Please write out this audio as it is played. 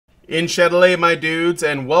In Chatelet, my dudes,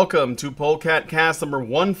 and welcome to Polecat cast number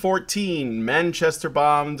 114,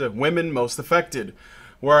 Manchester-bombed women most affected,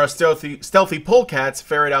 where our stealthy polecats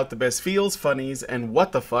ferret out the best feels, funnies, and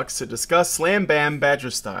what the fucks to discuss Slam Bam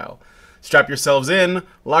Badger style. Strap yourselves in,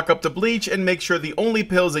 lock up the bleach, and make sure the only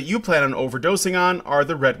pills that you plan on overdosing on are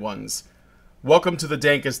the red ones. Welcome to the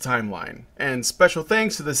dankest timeline, and special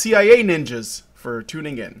thanks to the CIA ninjas for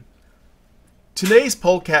tuning in. Today's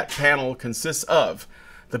Polecat panel consists of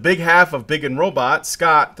the big half of Big and Robot,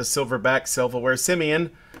 Scott, the silverback self-aware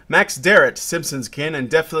simian, Max Darrett, Simpsons kin, and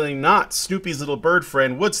definitely not Snoopy's little bird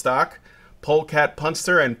friend Woodstock, Polecat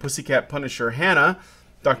Punster and Pussycat Punisher Hannah,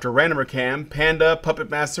 Dr. Randomercam, Panda, Puppet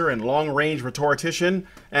Master, and long-range rhetorician,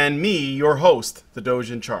 and me, your host, the Doge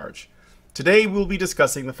in Charge. Today we'll be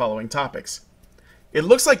discussing the following topics. It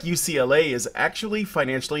looks like UCLA is actually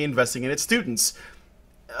financially investing in its students.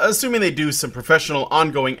 Assuming they do some professional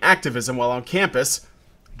ongoing activism while on campus,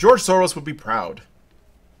 George Soros would be proud.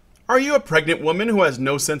 Are you a pregnant woman who has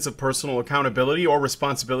no sense of personal accountability or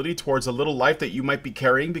responsibility towards a little life that you might be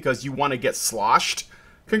carrying because you want to get sloshed?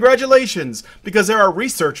 Congratulations, because there are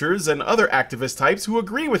researchers and other activist types who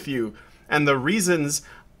agree with you, and the reasons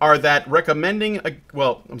are that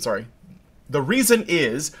the reason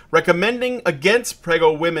is recommending against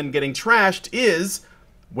preggo women getting trashed is,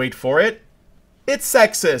 wait for it, it's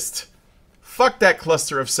sexist. Fuck that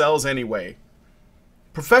cluster of cells anyway.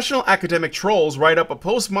 Professional academic trolls write up a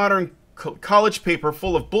postmodern college paper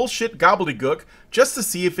full of bullshit gobbledygook just to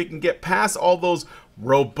see if it can get past all those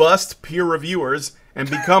robust peer reviewers and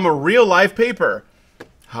become a real-life paper.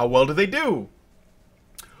 How well do they do?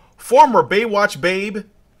 Former Baywatch babe,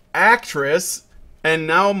 actress, and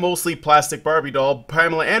now mostly plastic Barbie doll,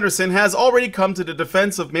 Pamela Anderson has already come to the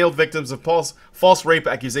defense of male victims of false rape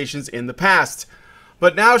accusations in the past.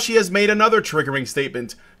 But now she has made another triggering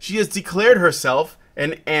statement. She has declared herself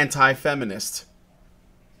an anti-feminist.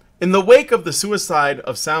 In the wake of the suicide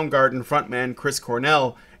of Soundgarden frontman Chris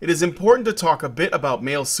Cornell, it is important to talk a bit about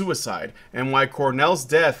male suicide and why Cornell's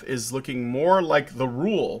death is looking more like the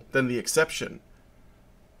rule than the exception.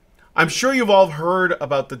 I'm sure you've all heard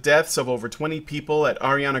about the deaths of over 20 people at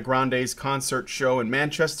Ariana Grande's concert show in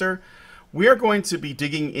Manchester. We are going to be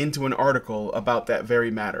digging into an article about that very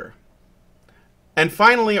matter. And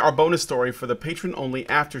finally, our bonus story for the patron-only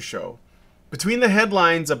after show. Between the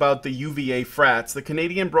headlines about the UVA frats, the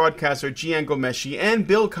Canadian broadcaster Gian Gomeshi, and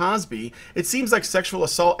Bill Cosby, it seems like sexual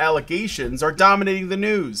assault allegations are dominating the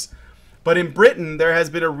news. But in Britain, there has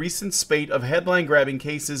been a recent spate of headline-grabbing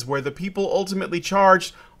cases where the people ultimately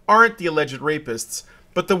charged aren't the alleged rapists,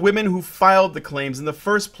 but the women who filed the claims in the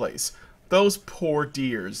first place. Those poor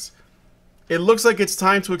dears. It looks like it's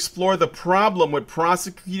time to explore the problem with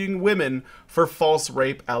prosecuting women for false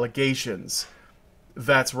rape allegations.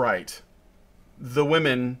 That's right. The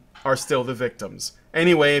women are still the victims.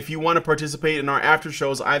 Anyway, if you want to participate in our after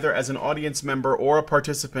shows either as an audience member or a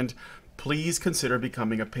participant, please consider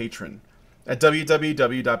becoming a patron at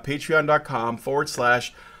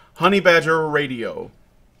www.patreon.com/honeybadgerradio.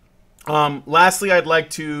 Lastly, I'd like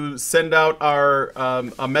to send out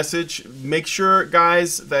a message. Make sure,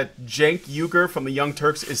 guys, that Cenk Uygur from the Young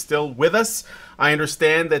Turks is still with us. I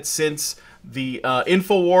understand that since the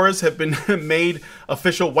InfoWars have been made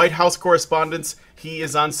official White House correspondents, he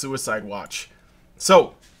is on suicide watch.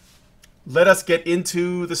 So, let us get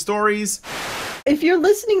into the stories. If you're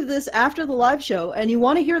listening to this after the live show and you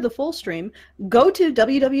want to hear the full stream, go to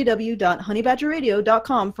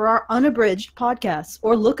www.honeybadgerradio.com for our unabridged podcasts,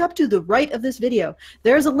 or look up to the right of this video.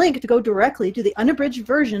 There's a link to go directly to the unabridged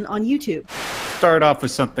version on YouTube. Start off with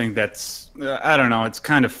something that's, I don't know, it's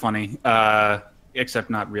kind of funny, except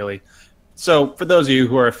not really. So, for those of you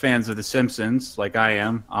who are fans of The Simpsons, like I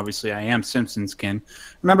am, obviously I am Simpsons-kin,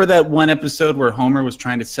 remember that one episode where Homer was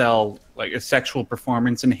trying to sell like a sexual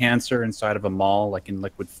performance enhancer inside of a mall, like in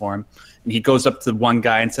liquid form? And he goes up to one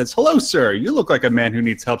guy and says, "Hello, sir, you look like a man who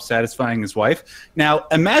needs help satisfying his wife." Now,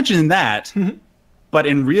 imagine that, but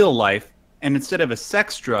in real life, and instead of a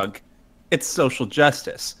sex drug, it's social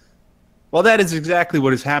justice. Well, that is exactly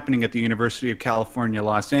what is happening at the University of California,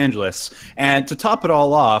 Los Angeles. And to top it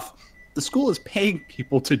all off, the school is paying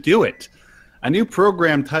people to do it. A new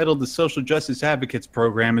program titled the Social Justice Advocates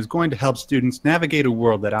Program is going to help students navigate a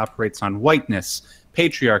world that operates on whiteness,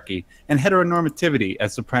 patriarchy, and heteronormativity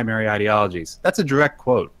as the primary ideologies. That's a direct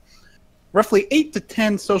quote. Roughly 8 to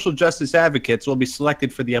 10 social justice advocates will be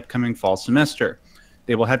selected for the upcoming fall semester.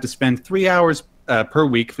 They will have to spend 3 hours per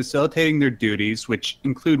week facilitating their duties, which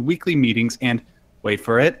include weekly meetings and, wait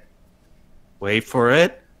for it,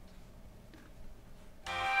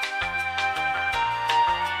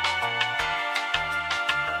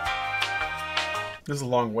 This is a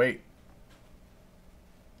long wait.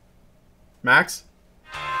 Max?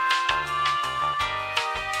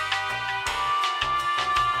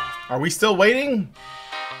 Are we still waiting?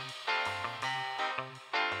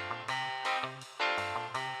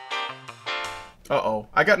 Uh-oh.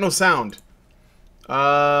 I got no sound.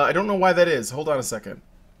 I don't know why that is. Hold on a second.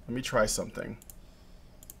 Let me try something.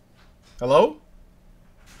 Hello?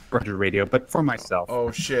 Roger Radio, but for myself.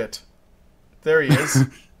 Oh, shit. There he is.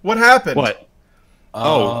 What happened? What?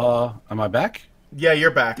 Am I back? Yeah,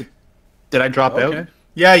 you're back. Did I drop out?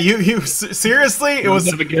 Yeah, you seriously? It was.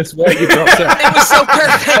 Never guess where you dropped out. It was so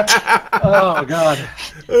perfect. Oh god.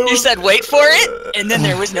 You said wait for it, and then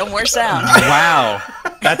there was no more sound. Wow.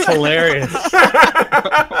 That's hilarious.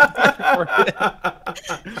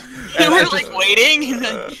 You were like waiting.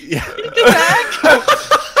 Yeah. Get back.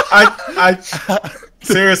 I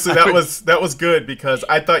seriously, that was good because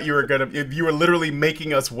I thought you were literally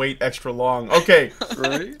making us wait extra long. Okay,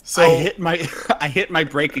 Right? so I hit my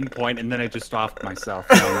breaking point and then I just offed myself.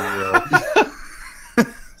 No, not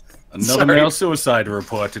really. Another male suicide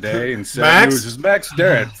report today, and sad Max? news is Max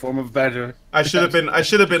dead. Form of badger. I should have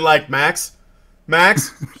been like Max.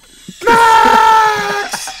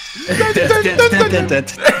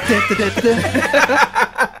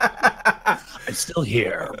 I'm still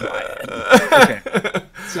here, Brian. Okay.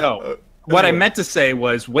 So, what I meant to say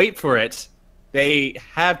was, wait for it. They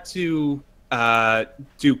have to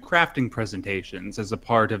do crafting presentations as a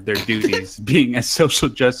part of their duties, being a social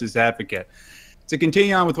justice advocate. To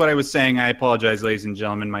continue on with what I was saying, I apologize, ladies and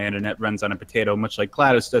gentlemen. My internet runs on a potato, much like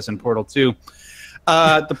GLaDOS does in Portal 2.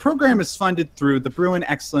 The program is funded through the Bruin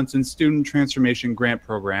Excellence in Student Transformation Grant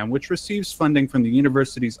Program, which receives funding from the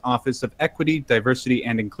university's Office of Equity, Diversity,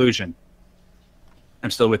 and Inclusion.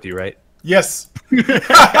 I'm still with you, right? Yes.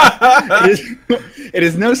 It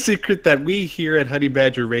is no secret that we here at Honey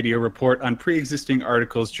Badger Radio report on pre-existing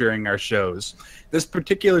articles during our shows. This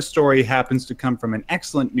particular story happens to come from an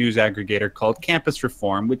excellent news aggregator called Campus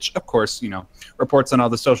Reform, which, of course, reports on all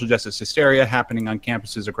the social justice hysteria happening on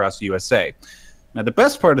campuses across the USA. Now, the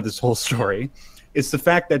best part of this whole story is the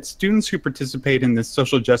fact that students who participate in this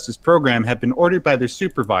social justice program have been ordered by their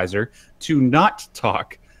supervisor to not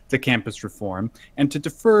talk to Campus Reform and to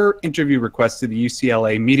defer interview requests to the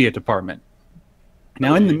UCLA Media Department.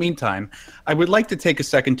 Now, in the meantime, I would like to take a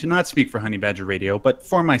second to not speak for Honey Badger Radio, but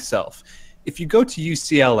for myself. If you go to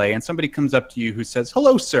UCLA and somebody comes up to you who says,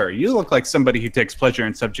 "Hello, sir, you look like somebody who takes pleasure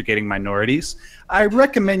in subjugating minorities," I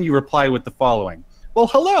recommend you reply with the following. "Well,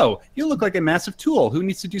 hello, you look like a massive tool who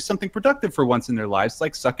needs to do something productive for once in their lives,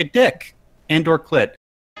 like suck a dick and or clit."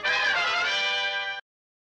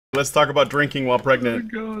 Let's talk about drinking while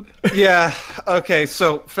pregnant. Oh god. Yeah, okay,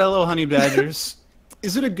 so fellow honey badgers,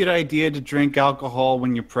 is it a good idea to drink alcohol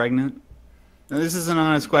when you're pregnant? Now, this is an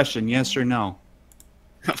honest question, yes or no?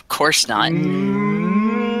 Of course not.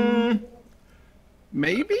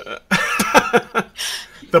 Maybe?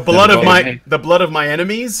 The blood of my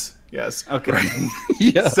enemies? Yes. Okay.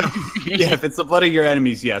 Yeah. So, yeah, if it's the blood of your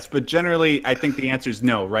enemies, yes. But generally, I think the answer is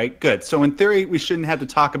no, right? Good. So in theory, we shouldn't have to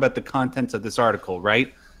talk about the contents of this article,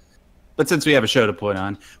 right? But since we have a show to put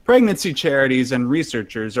on, pregnancy charities and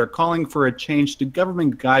researchers are calling for a change to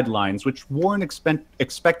government guidelines which warn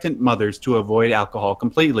expectant mothers to avoid alcohol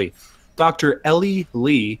completely. Dr. Ellie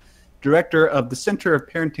Lee, director of the Center of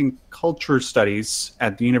Parenting Culture Studies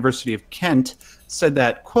at the University of Kent, said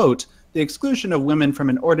that, quote, "The exclusion of women from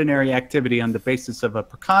an ordinary activity on the basis of a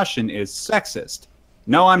precaution is sexist."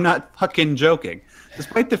 No, I'm not fucking joking.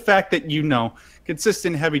 Despite the fact that,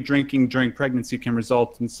 consistent heavy drinking during pregnancy can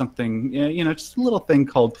result in something, just a little thing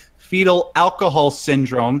called fetal alcohol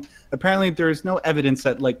syndrome. Apparently, there is no evidence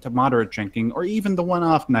that light to moderate drinking, or even the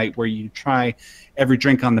one-off night where you try every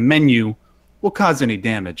drink on the menu, will cause any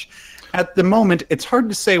damage. At the moment, it's hard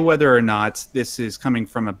to say whether or not this is coming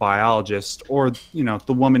from a biologist or,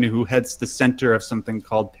 the woman who heads the center of something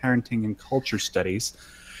called Parenting and Culture Studies.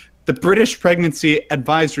 The British Pregnancy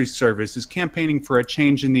Advisory Service is campaigning for a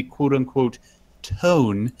change in the quote-unquote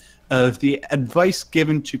tone of the advice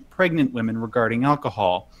given to pregnant women regarding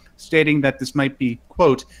alcohol, stating that this might be,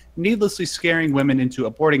 quote, needlessly scaring women into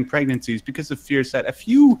aborting pregnancies because of fears that a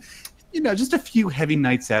few heavy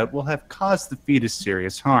nights out will have caused the fetus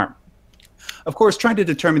serious harm. Of course, trying to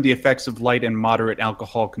determine the effects of light and moderate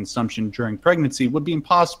alcohol consumption during pregnancy would be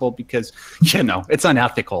impossible because, it's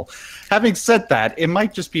unethical. Having said that, it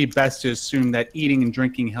might just be best to assume that eating and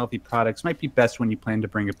drinking healthy products might be best when you plan to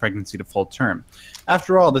bring a pregnancy to full term.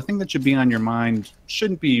 After all, the thing that should be on your mind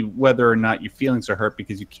shouldn't be whether or not your feelings are hurt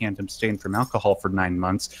because you can't abstain from alcohol for 9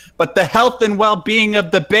 months, but the health and well-being of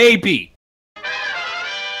the baby.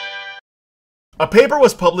 A paper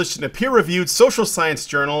was published in a peer-reviewed social science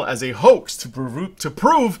journal as a hoax to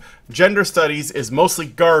prove gender studies is mostly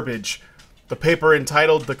garbage. The paper,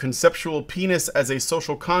 entitled "The Conceptual Penis as a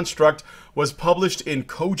Social Construct," was published in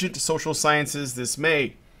Cogent Social Sciences this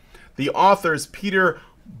May. The authors, Peter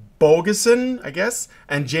Bogeson, I guess,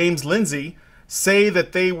 and James Lindsay, say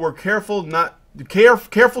that they were careful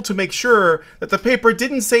to make sure that the paper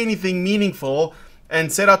didn't say anything meaningful, and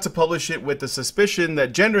set out to publish it with the suspicion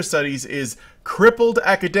that gender studies is crippled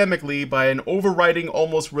academically by an overriding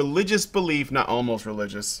almost religious belief, not almost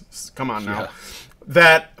religious, come on now,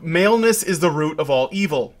 that maleness is the root of all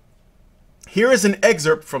evil. Here is an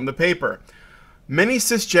excerpt from the paper. Many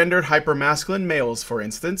cisgendered hypermasculine males, for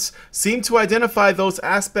instance, seem to identify those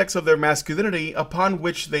aspects of their masculinity upon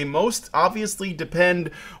which they most obviously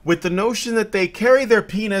depend with the notion that they carry their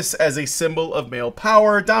penis as a symbol of male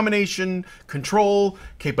power, domination, control,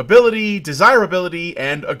 capability, desirability,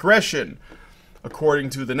 and aggression. According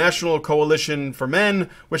to the National Coalition for Men,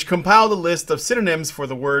 which compiled a list of synonyms for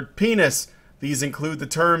the word penis, these include the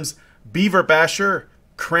terms beaver basher,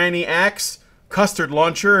 cranny axe, custard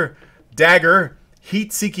launcher, dagger,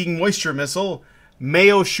 heat-seeking moisture missile,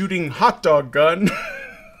 mayo-shooting hot dog gun,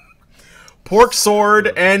 pork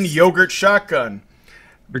sword, and yogurt shotgun.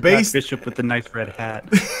 Bishop with the nice red hat.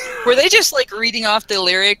 Were they just like reading off the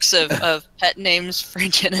lyrics of pet names for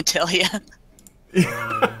genitalia?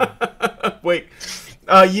 Wait.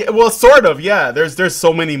 Yeah, well, sort of, yeah. There's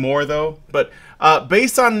so many more, though. But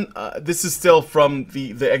based on... this is still from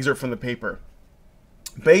the excerpt from the paper.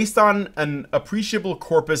 Based on an appreciable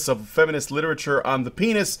corpus of feminist literature on the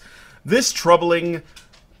penis, this troubling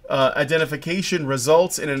identification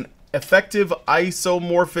results in an effective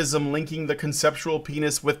isomorphism linking the conceptual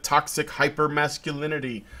penis with toxic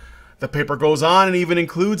hypermasculinity. The paper goes on and even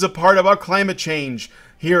includes a part about climate change.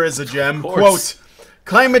 Here is a gem. Quote,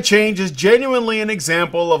 "Climate change is genuinely an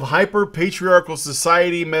example of hyper-patriarchal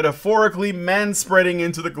society metaphorically man-spreading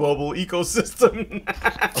into the global ecosystem."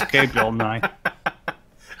 Okay, Bill Nye.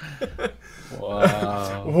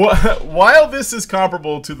 Wow. While this is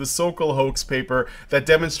comparable to the Sokol hoax paper that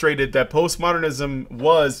demonstrated that postmodernism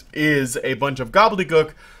is a bunch of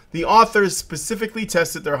gobbledygook, the authors specifically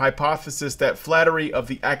tested their hypothesis that flattery of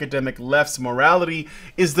the academic left's morality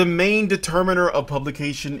is the main determiner of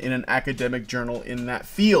publication in an academic journal in that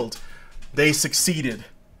field. They succeeded.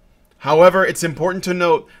 However, it's important to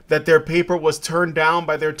note that their paper was turned down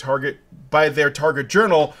by their target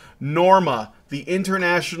journal, Norma, the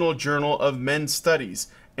International Journal of Men's Studies,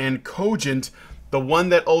 and Cogent, the one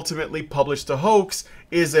that ultimately published the hoax,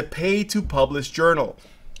 is a pay-to-publish journal.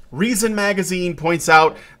 Reason magazine points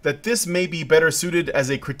out that this may be better suited as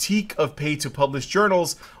a critique of pay-to-publish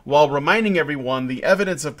journals, while reminding everyone the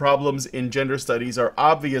evidence of problems in gender studies are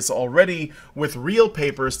obvious already, with real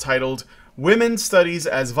papers titled "Women's Studies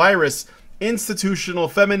as Virus, Institutional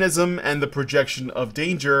Feminism and the Projection of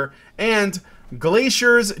Danger," and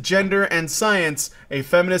 "Glaciers, Gender, and Science, a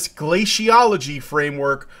Feminist Glaciology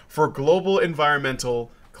Framework for Global Environmental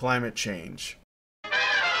Climate Change."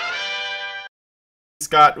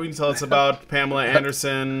 Scott, will you tell us about Pamela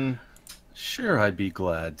Anderson? Sure, I'd be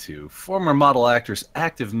glad to. Former model actress,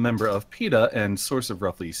 active member of PETA, and source of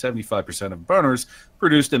roughly 75% of boners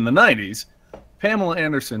produced in the 90s, Pamela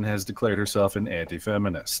Anderson has declared herself an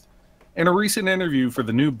anti-feminist. In a recent interview for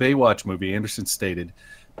the new Baywatch movie, Anderson stated,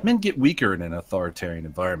 "Men get weaker in an authoritarian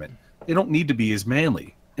environment. They don't need to be as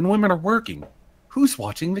manly. And women are working. Who's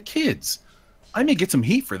watching the kids? I may get some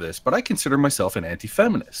heat for this, but I consider myself an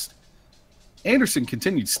anti-feminist." Anderson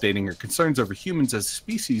continued stating her concerns over humans as a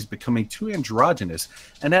species becoming too androgynous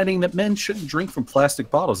and adding that men shouldn't drink from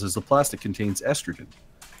plastic bottles as the plastic contains estrogen.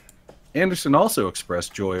 Anderson also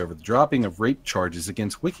expressed joy over the dropping of rape charges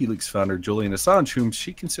against WikiLeaks founder Julian Assange, whom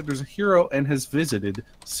she considers a hero and has visited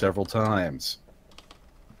several times.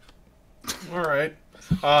 All right.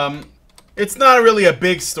 It's not really a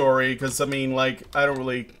big story because, I mean, like, I don't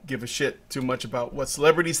really give a shit too much about what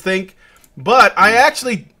celebrities think. But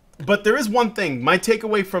but there is one thing. My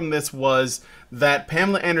takeaway from this was that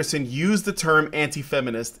Pamela Anderson used the term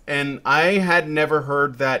anti-feminist, and I had never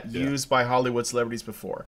heard that used by Hollywood celebrities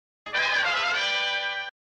before.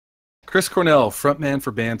 Chris Cornell, frontman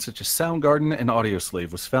for bands such as Soundgarden and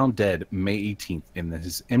Audioslave, was found dead May 18th in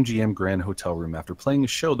his MGM Grand hotel room after playing a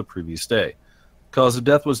show the previous day. Cause of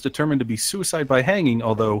death was determined to be suicide by hanging,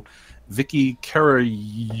 although Vicky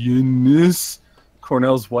Karayiannis,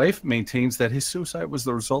 Cornell's wife, maintains that his suicide was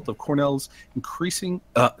the result of Cornell increasing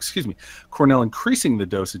the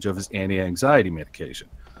dosage of his anti-anxiety medication.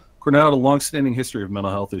 Cornell had a long-standing history of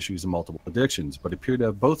mental health issues and multiple addictions, but appeared to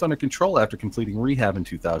have both under control after completing rehab in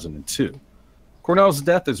 2002. Cornell's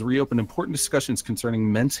death has reopened important discussions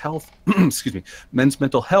concerning men's health, men's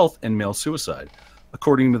mental health and male suicide.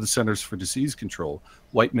 According to the Centers for Disease Control,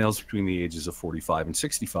 white males between the ages of 45 and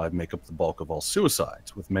 65 make up the bulk of all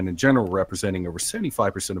suicides, with men in general representing over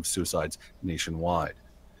 75% of suicides nationwide.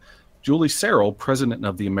 Julie Searle, president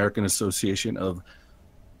of the American Association of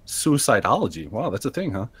Suicidology, wow, that's a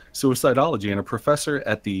thing, huh? Suicidology, and a professor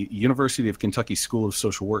at the University of Kentucky School of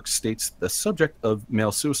Social Work, states the subject of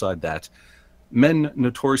male suicide that men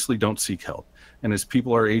notoriously don't seek help, and as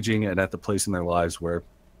people are aging and at the place in their lives where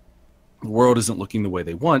the world isn't looking the way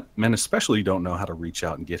they want, men especially don't know how to reach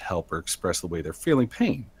out and get help or express the way they're feeling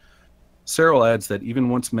pain. Searle adds that even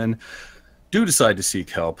once men do decide to seek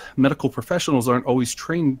help, medical professionals aren't always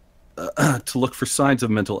trained to look for signs of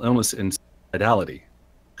mental illness and suicidality.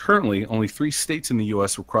 Currently, only 3 states in the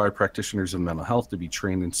U.S. require practitioners of mental health to be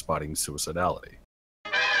trained in spotting suicidality.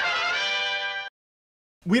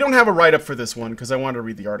 We don't have a write-up for this one because I wanted to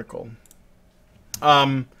read the article.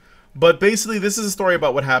 But basically, this is a story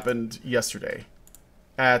about what happened yesterday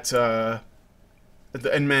in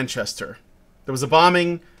Manchester. There was a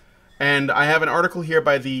bombing, and I have an article here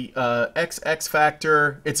by the XX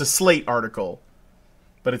Factor. It's a Slate article,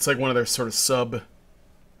 but it's like one of their sort of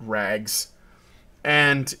sub-rags.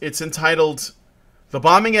 And it's entitled, "The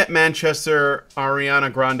Bombing at Manchester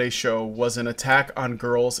Ariana Grande Show Was an Attack on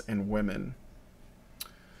Girls and Women."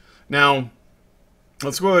 Now,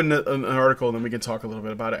 let's go into an article and then we can talk a little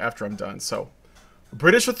bit about it after I'm done. So,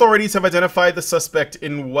 British authorities have identified the suspect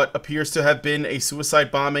in what appears to have been a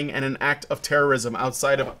suicide bombing and an act of terrorism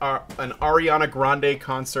outside of an Ariana Grande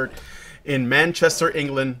concert in Manchester,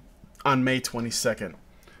 England on May 22nd.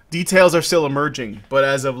 Details are still emerging, but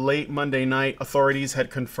as of late Monday night, authorities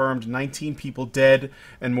had confirmed 19 people dead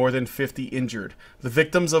and more than 50 injured. The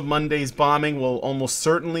victims of Monday's bombing will almost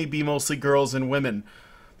certainly be mostly girls and women.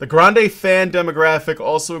 The Grande fan demographic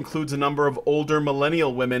also includes a number of older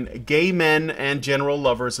millennial women, gay men, and general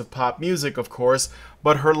lovers of pop music, of course,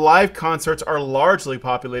 but her live concerts are largely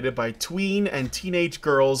populated by tween and teenage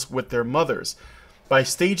girls with their mothers. By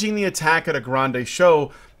staging the attack at a Grande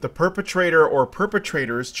show, the perpetrator or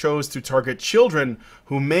perpetrators chose to target children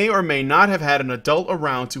who may or may not have had an adult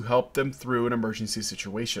around to help them through an emergency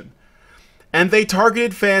situation. And they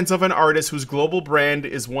targeted fans of an artist whose global brand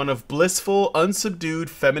is one of blissful, unsubdued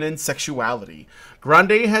feminine sexuality.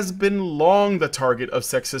 Grande has been long the target of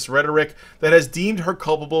sexist rhetoric that has deemed her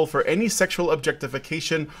culpable for any sexual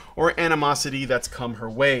objectification or animosity that's come her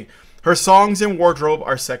way. Her songs and wardrobe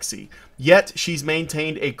are sexy, yet she's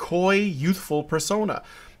maintained a coy, youthful persona.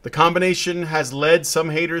 The combination has led some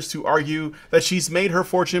haters to argue that she's made her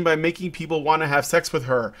fortune by making people want to have sex with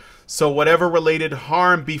her, so whatever related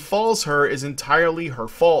harm befalls her is entirely her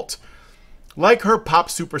fault. Like her pop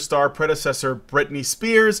superstar predecessor Britney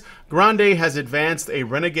Spears, Grande has advanced a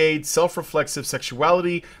renegade, self-reflexive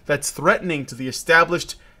sexuality that's threatening to the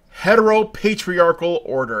established hetero-patriarchal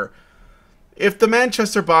order. If the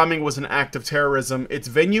Manchester bombing was an act of terrorism, its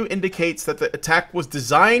venue indicates that the attack was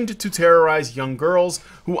designed to terrorize young girls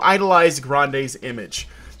who idolize Grande's image.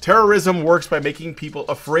 Terrorism works by making people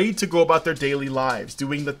afraid to go about their daily lives,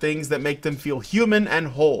 doing the things that make them feel human and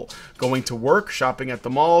whole, going to work, shopping at the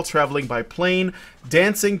mall, traveling by plane,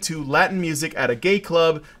 dancing to Latin music at a gay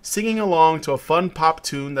club, singing along to a fun pop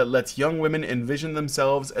tune that lets young women envision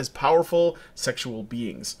themselves as powerful sexual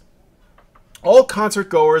beings. All concert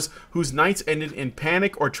goers whose nights ended in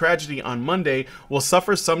panic or tragedy on Monday will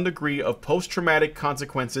suffer some degree of post-traumatic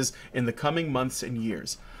consequences in the coming months and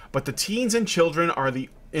years. But the teens and children are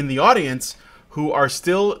in the audience who are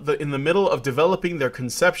still in the middle of developing their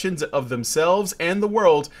conceptions of themselves and the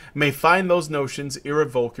world may find those notions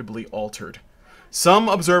irrevocably altered. Some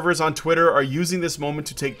observers on Twitter are using this moment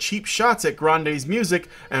to take cheap shots at Grande's music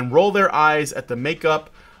and roll their eyes at the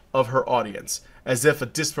makeup of her audience, as if a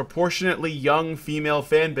disproportionately young female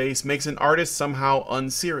fan base makes an artist somehow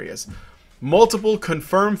unserious. Multiple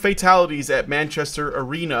confirmed fatalities at Manchester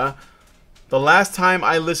Arena. The last time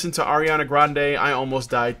I listened to Ariana Grande, I almost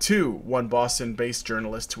died too, one Boston-based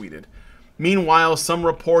journalist tweeted. Meanwhile, some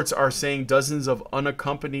reports are saying dozens of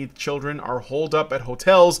unaccompanied children are holed up at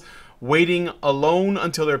hotels, waiting alone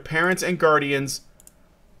until their parents and guardians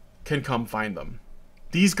can come find them.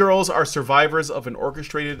 These girls are survivors of an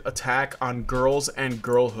orchestrated attack on girls and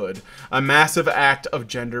girlhood, a massive act of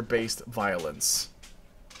gender-based violence.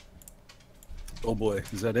 Oh boy,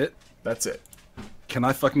 is that it? That's it. Can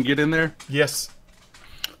I fucking get in there? Yes.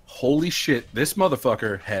 Holy shit, this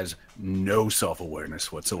motherfucker has no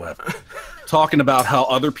self-awareness whatsoever. Talking about how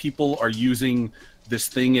other people are using this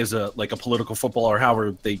thing as a political football, or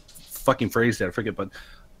however they fucking phrased that, I forget, but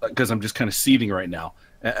because I'm just kind of seething right now.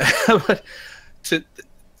 But to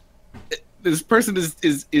this person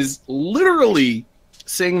is literally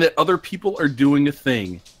saying that other people are doing a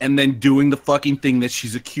thing and then doing the fucking thing that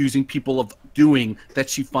she's accusing people of doing that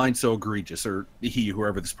she finds so egregious, or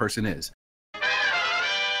whoever this person is.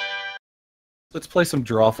 Let's play some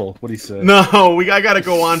Drawful. What do you say? No, I gotta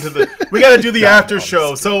go on to the. We gotta do the after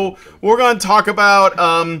show. So we're gonna talk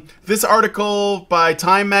about this article by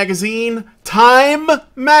Time Magazine. Time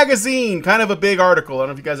Magazine, kind of a big article. I don't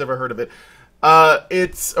know if you guys ever heard of it.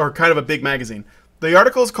 It's kind of a big magazine. The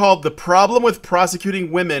article is called "The Problem with Prosecuting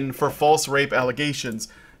Women for False Rape Allegations."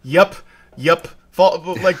 Yup.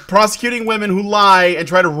 Like prosecuting women who lie and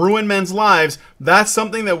try to ruin men's lives, that's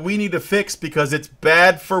something that we need to fix because it's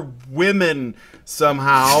bad for women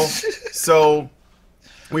somehow. So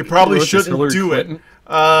we probably shouldn't do it.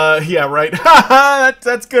 Yeah, right.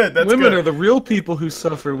 That's good. That's women good. are the real people who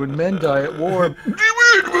suffer when men die at war.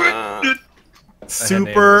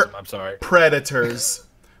 Super I'm sorry. predators.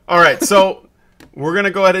 All right, so we're going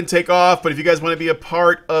to go ahead and take off, but if you guys want to be a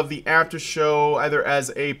part of the after show, either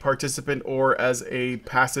as a participant or as a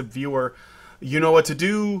passive viewer, you know what to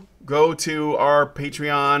do. Go to our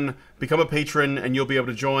Patreon, become a patron, and you'll be able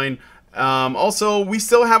to join. Also, we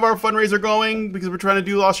still have our fundraiser going because we're trying to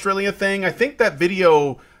do the Australia thing. I think that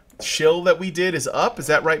video shill that we did is up. Is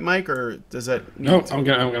that right, Mike, or does that? No, I'm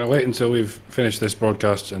gonna wait until we've finished this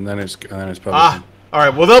broadcast and then it's published. All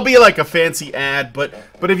right, well, there'll be like a fancy ad, but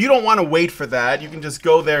if you don't want to wait for that, you can just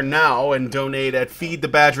go there now and donate at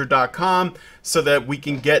feedthebadger.com so that we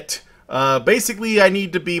can get, basically, I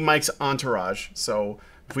need to be Mike's entourage. So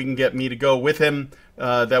if we can get me to go with him,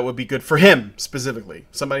 that would be good for him, specifically.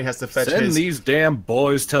 Somebody has to fetch Send his... these damn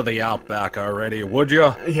boys to the Outback already, would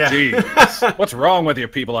you? Yeah. Jeez. What's wrong with you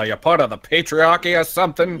people? Are you part of the patriarchy or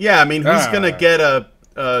something? Yeah, I mean, who's going to get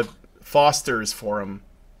a Foster's for him?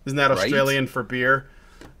 Isn't that Australian for beer?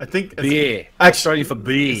 I think it's beer. Australian for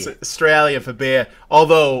beer. It's Australian for beer.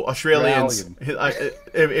 Although Australians,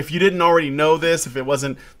 if you didn't already know this, if it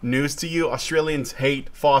wasn't news to you, Australians hate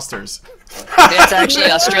Fosters. It's actually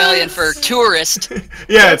Australian for tourist.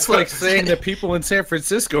 Yeah, it's like saying that people in San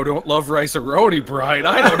Francisco don't love rice-a-roni, Brian.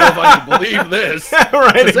 I don't know if I can believe this.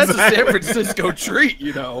 Right, exactly. That's a San Francisco treat,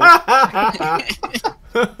 you know.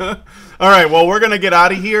 All right, well, we're going to get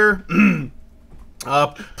out of here.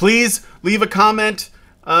 Please leave a comment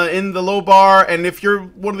in the low bar, and if you're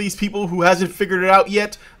one of these people who hasn't figured it out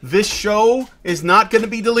yet, this show is not going to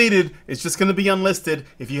be deleted. It's just going to be unlisted.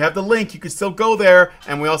 If you have the link, you can still go there,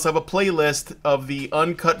 and we also have a playlist of the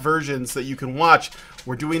uncut versions that you can watch.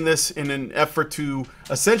 We're doing this in an effort to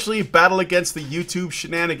essentially battle against the YouTube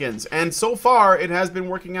shenanigans, and so far it has been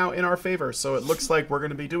working out in our favor, so it looks like we're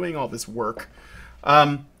going to be doing all this work.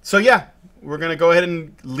 So yeah, we're going to go ahead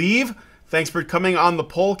and leave. Thanks for coming on the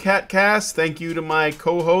Polecat cast. Thank you to my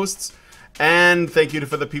co-hosts. And thank you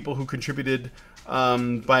for the people who contributed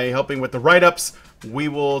by helping with the write-ups. We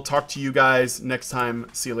will talk to you guys next time.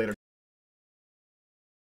 See you later.